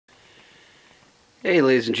Hey,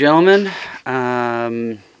 ladies and gentlemen,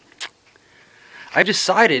 I've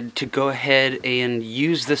decided to go ahead and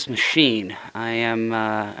use this machine.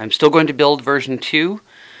 I'm still going to build version 2.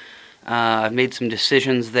 I've made some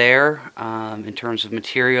decisions there in terms of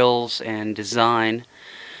materials and design,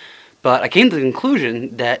 but I came to the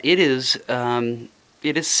conclusion that it is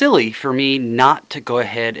silly for me not to go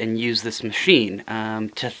ahead and use this machine.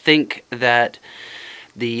 To think that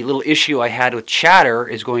the little issue I had with chatter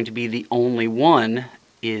is going to be the only one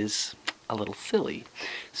is a little silly.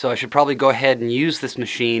 So I should probably go ahead and use this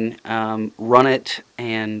machine, run it,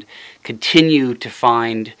 and continue to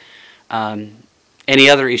find any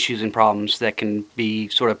other issues and problems that can be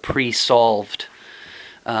sort of pre-solved,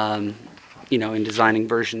 in designing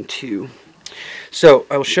version 2. So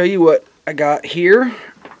I will show you what I got here.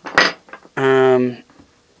 I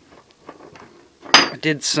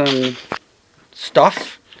did some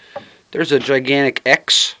stuff. There's a gigantic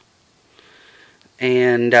X,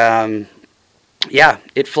 and yeah,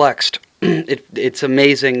 it flexed. It's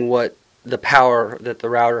amazing what the power that the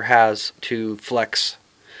router has to flex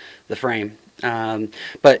the frame,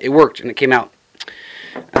 but it worked and it came out.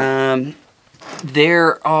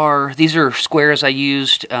 These are squares I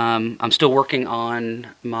used. I'm still working on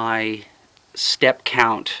my step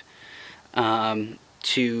count,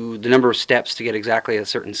 to the number of steps to get exactly a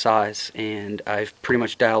certain size, and I've pretty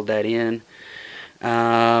much dialed that in.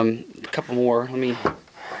 A couple more. Let me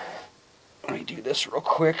do this real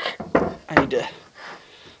quick. I need to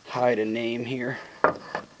hide a name here.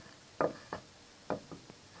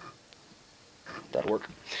 That'll work.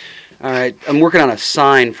 Alright, I'm working on a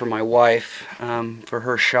sign for my wife, for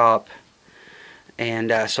her shop,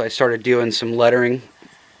 and so I started doing some lettering,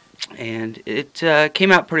 and it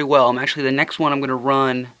came out pretty well. The next one I'm going to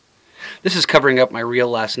run, this is covering up my real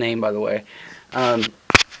last name, by the way.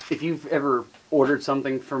 If you've ever ordered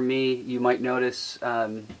something from me, you might notice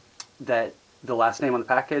that the last name on the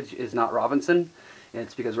package is not Robinson. And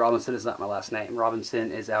it's because Robinson is not my last name.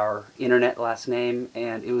 Robinson is our internet last name,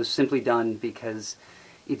 and it was simply done because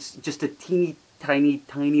it's just a teeny,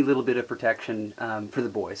 tiny little bit of protection for the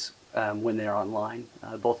boys when they're online.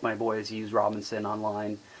 Both my boys use Robinson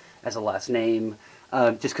online as a last name,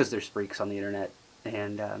 just because they're freaks on the internet,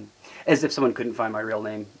 and as if someone couldn't find my real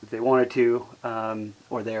name if they wanted to,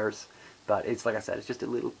 or theirs. But it's, like I said, it's just a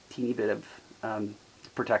little teeny bit of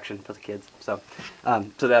protection for the kids. So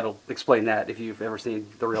so that'll explain that if you've ever seen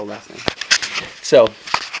the real last name. So,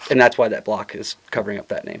 and that's why that block is covering up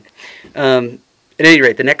that name. At any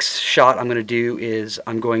rate, the next shot I'm going to do is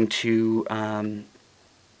I'm going to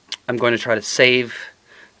try to save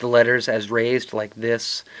the letters as raised like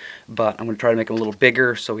this, but I'm going to try to make them a little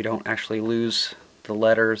bigger so we don't actually lose the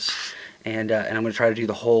letters, and I'm going to try to do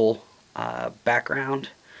the whole background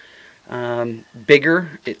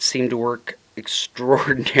bigger. It seemed to work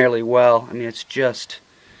extraordinarily well. I mean, it's just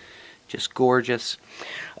gorgeous.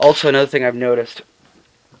 Also, another thing I've noticed,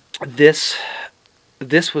 this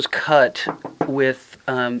was cut with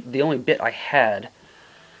the only bit I had.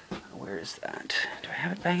 Where is that? Do I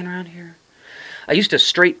have it banging around here? I used a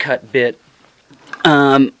straight cut bit,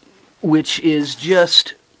 which is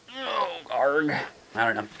just, I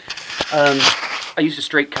don't know. I used a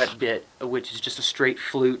straight cut bit, which is just a straight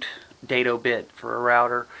flute dado bit for a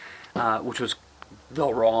router, which was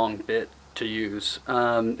the wrong bit to use.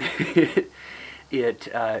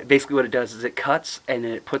 Basically what it does is it cuts, and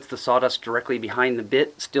then it puts the sawdust directly behind the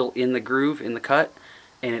bit, still in the groove in the cut,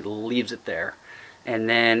 and it leaves it there. And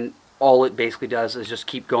then all it basically does is just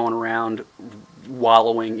keep going around,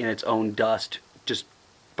 wallowing in its own dust, just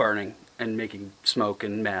burning and making smoke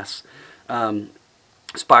and mess.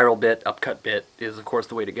 Spiral bit, upcut bit is of course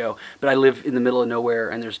the way to go. But I live in the middle of nowhere,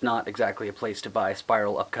 and there's not exactly a place to buy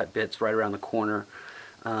spiral upcut bits right around the corner.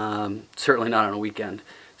 Certainly not on a weekend.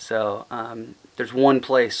 So there's one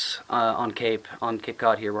place on Cape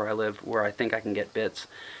Cod here where I live where I think I can get bits,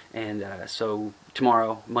 and so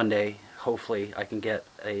tomorrow, Monday, hopefully I can get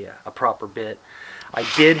a proper bit. I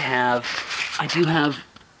do have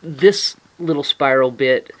this little spiral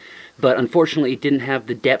bit, but unfortunately it didn't have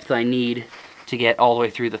the depth I need to get all the way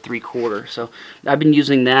through the 3/4. So I've been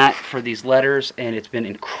using that for these letters, and it's been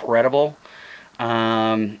incredible.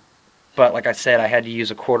 But like I said, I had to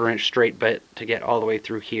use a 1/4 inch straight bit to get all the way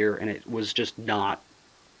through here, and it was just not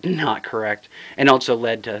correct, and also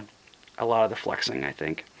led to a lot of the flexing, I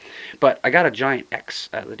think. But I got a giant X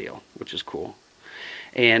out of the deal, which is cool.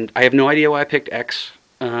 And I have no idea why I picked X.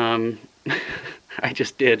 I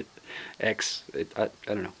just did X. I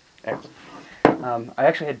don't know. X. I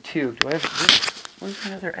actually had two. Do I have this? Where's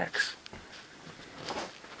my other X?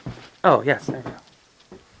 Oh, yes, there we go.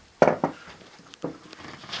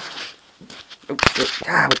 with the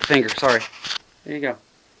finger, sorry. There you go.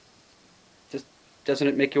 Just, doesn't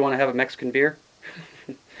it make you want to have a Mexican beer?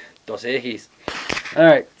 Dos Equis.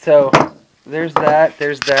 Alright, so there's that,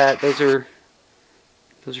 those are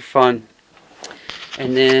fun.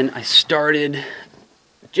 And then I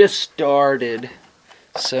just started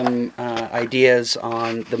some ideas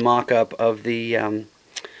on the mock-up of the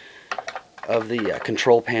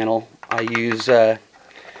control panel. I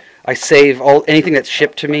save anything that's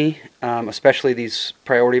shipped to me, especially these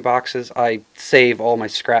priority boxes. I save all my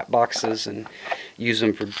scrap boxes and use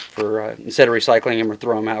them for instead of recycling them or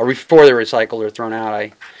throwing them out, or before they're recycled or thrown out,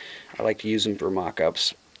 I like to use them for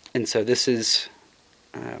mock-ups. And so this is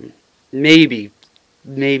maybe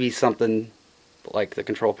something like the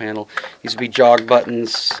control panel. These would be jog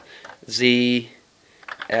buttons, Z,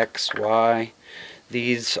 X, Y.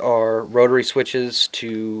 These are rotary switches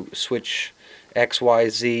to switch X, Y,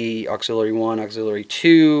 Z, auxiliary 1, auxiliary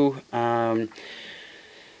 2.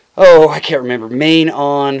 Oh, I can't remember. Main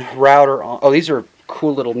on, router on. Oh, these are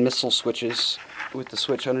cool little missile switches with the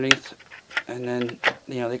switch underneath. And then,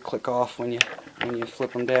 you know, they click off when you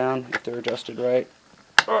flip them down if they're adjusted right.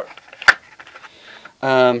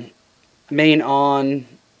 Main on,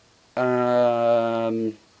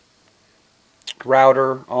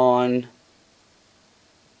 router on,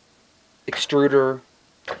 extruder,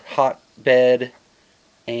 hotbed,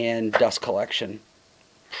 and dust collection,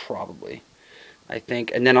 probably, I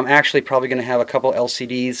think. And then I'm actually probably going to have a couple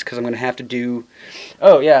LCDs because I'm going to have to do,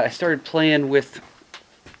 oh yeah, I started playing with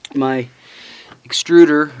my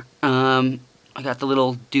extruder. I got the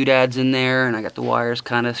little doodads in there, and I got the wires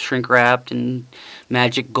kind of shrink wrapped and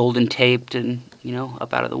magic golden taped and, you know,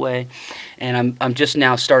 up out of the way. And I'm just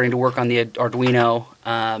now starting to work on the Arduino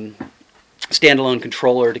standalone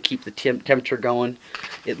controller to keep the temperature going.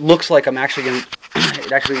 It looks like I'm actually going to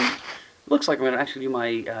looks like I'm going to actually do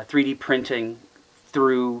my 3D printing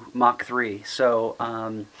through Mach 3. So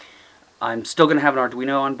I'm still going to have an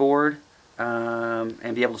Arduino on board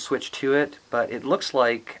and be able to switch to it, but it looks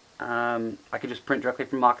like I could just print directly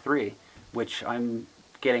from Mach 3, which I'm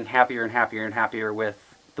getting happier and happier and happier with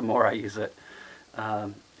the more I use it.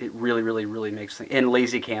 It really makes things, and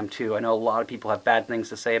LazyCam too. I know a lot of people have bad things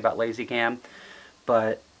to say about LazyCam,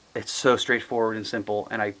 but it's so straightforward and simple,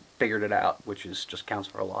 and I figured it out, which is just counts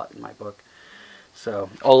for a lot in my book. So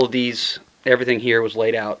all of these, everything here was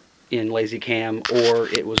laid out in LazyCam, or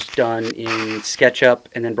it was done in SketchUp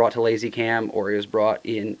and then brought to LazyCam, or it was done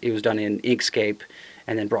in Inkscape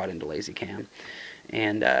and then brought into LazyCam,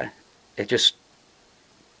 and it just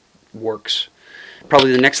works.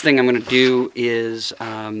 Probably the next thing I'm going to do is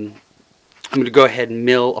I'm going to go ahead and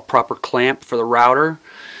mill a proper clamp for the router.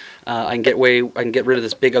 I can get rid of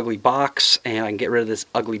this big ugly box, and I can get rid of this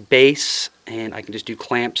ugly base, and I can just do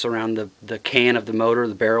clamps around the can of the motor,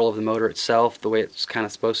 the barrel of the motor itself, the way it's kind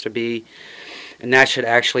of supposed to be. And that should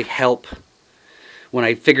actually help. When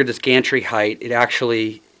I figured this gantry height, it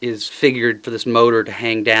actually is figured for this motor to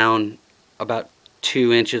hang down about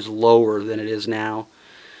 2 inches lower than it is now.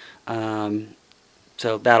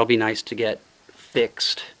 So that'll be nice to get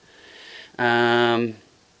fixed.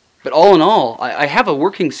 But all in all, I have a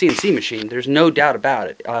working CNC machine. There's no doubt about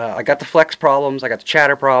it. I got the flex problems. I got the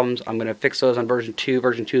chatter problems. I'm going to fix those on version 2.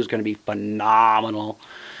 Version 2 is going to be phenomenal.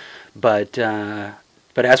 But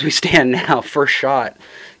as we stand now, first shot,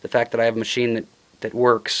 the fact that I have a machine that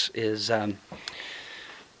works is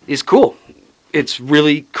cool. It's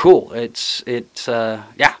really cool.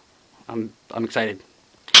 Yeah, I'm excited.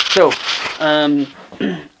 So,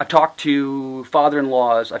 I've talked to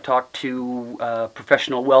father-in-laws, I've talked to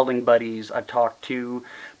professional welding buddies, I've talked to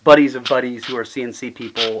buddies of buddies who are CNC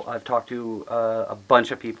people, I've talked to a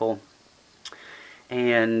bunch of people,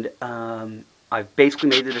 and I've basically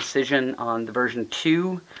made the decision on the version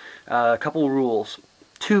 2, a couple of rules,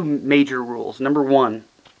 2 major rules. Number 1,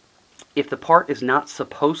 if the part is not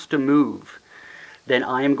supposed to move, then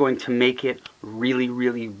I am going to make it really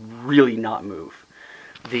not move.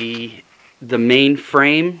 The main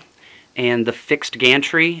frame and the fixed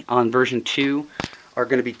gantry on version 2 are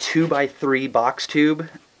going to be 2x3 box tube,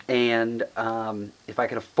 and if I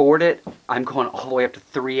can afford it, I'm going all the way up to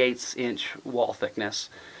 3/8 inch wall thickness,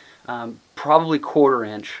 probably 1/4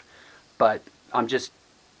 inch, but I'm just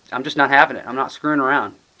not having it. I'm not screwing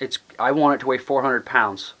around. I want it to weigh 400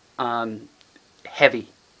 pounds. Heavy,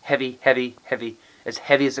 as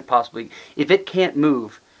heavy as it possibly. If it can't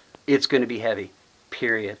move, it's going to be heavy.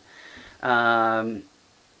 Period.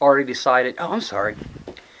 Already decided. Oh, I'm sorry.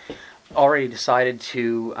 Already decided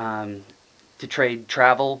to trade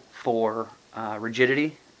travel for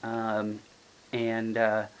rigidity, and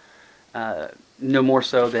no more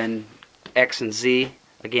so than X and Z.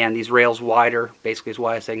 Again, these rails wider basically is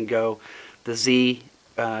why I can go. The Z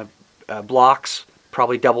blocks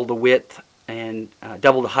probably double the width and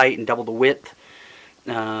double the height and double the width,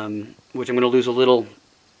 which I'm going to lose a little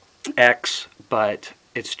X, but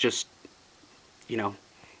it's just, you know,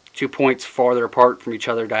 2 points farther apart from each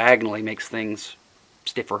other diagonally makes things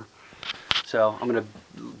stiffer. So I'm going to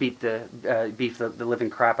beef the living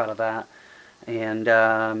crap out of that, and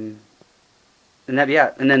that,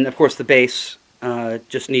 yeah, and then of course the base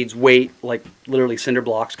just needs weight, like literally cinder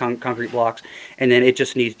blocks, concrete blocks, and then it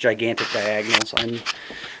just needs gigantic diagonals.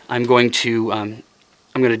 I'm going to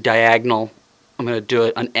diagonal. I'm going to do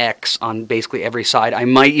it an X on basically every side. I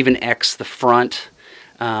might even X the front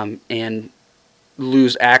and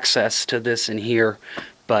lose access to this in here,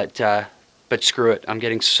 but screw it. I'm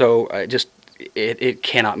getting so it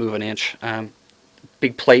cannot move an inch.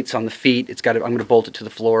 Big plates on the feet. It's got. I'm going to bolt it to the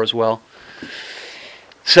floor as well.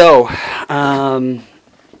 So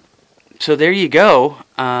so there you go.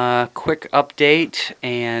 Quick update,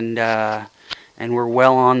 and we're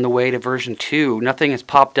well on the way to version 2. Nothing has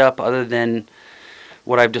popped up other than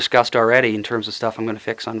what I've discussed already in terms of stuff I'm going to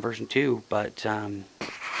fix on version 2. But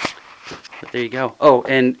there you go. Oh,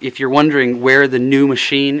 and if you're wondering where the new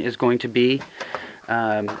machine is going to be, you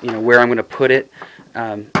know, where I'm going to put it,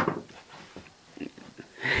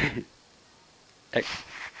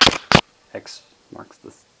 X marks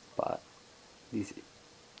the spot.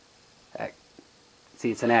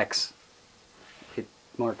 See, it's an X. It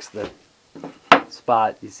marks the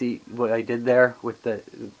spot. You see what I did there with the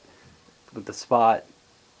spot?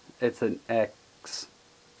 It's an X.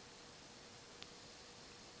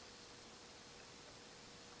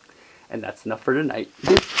 And that's enough for tonight.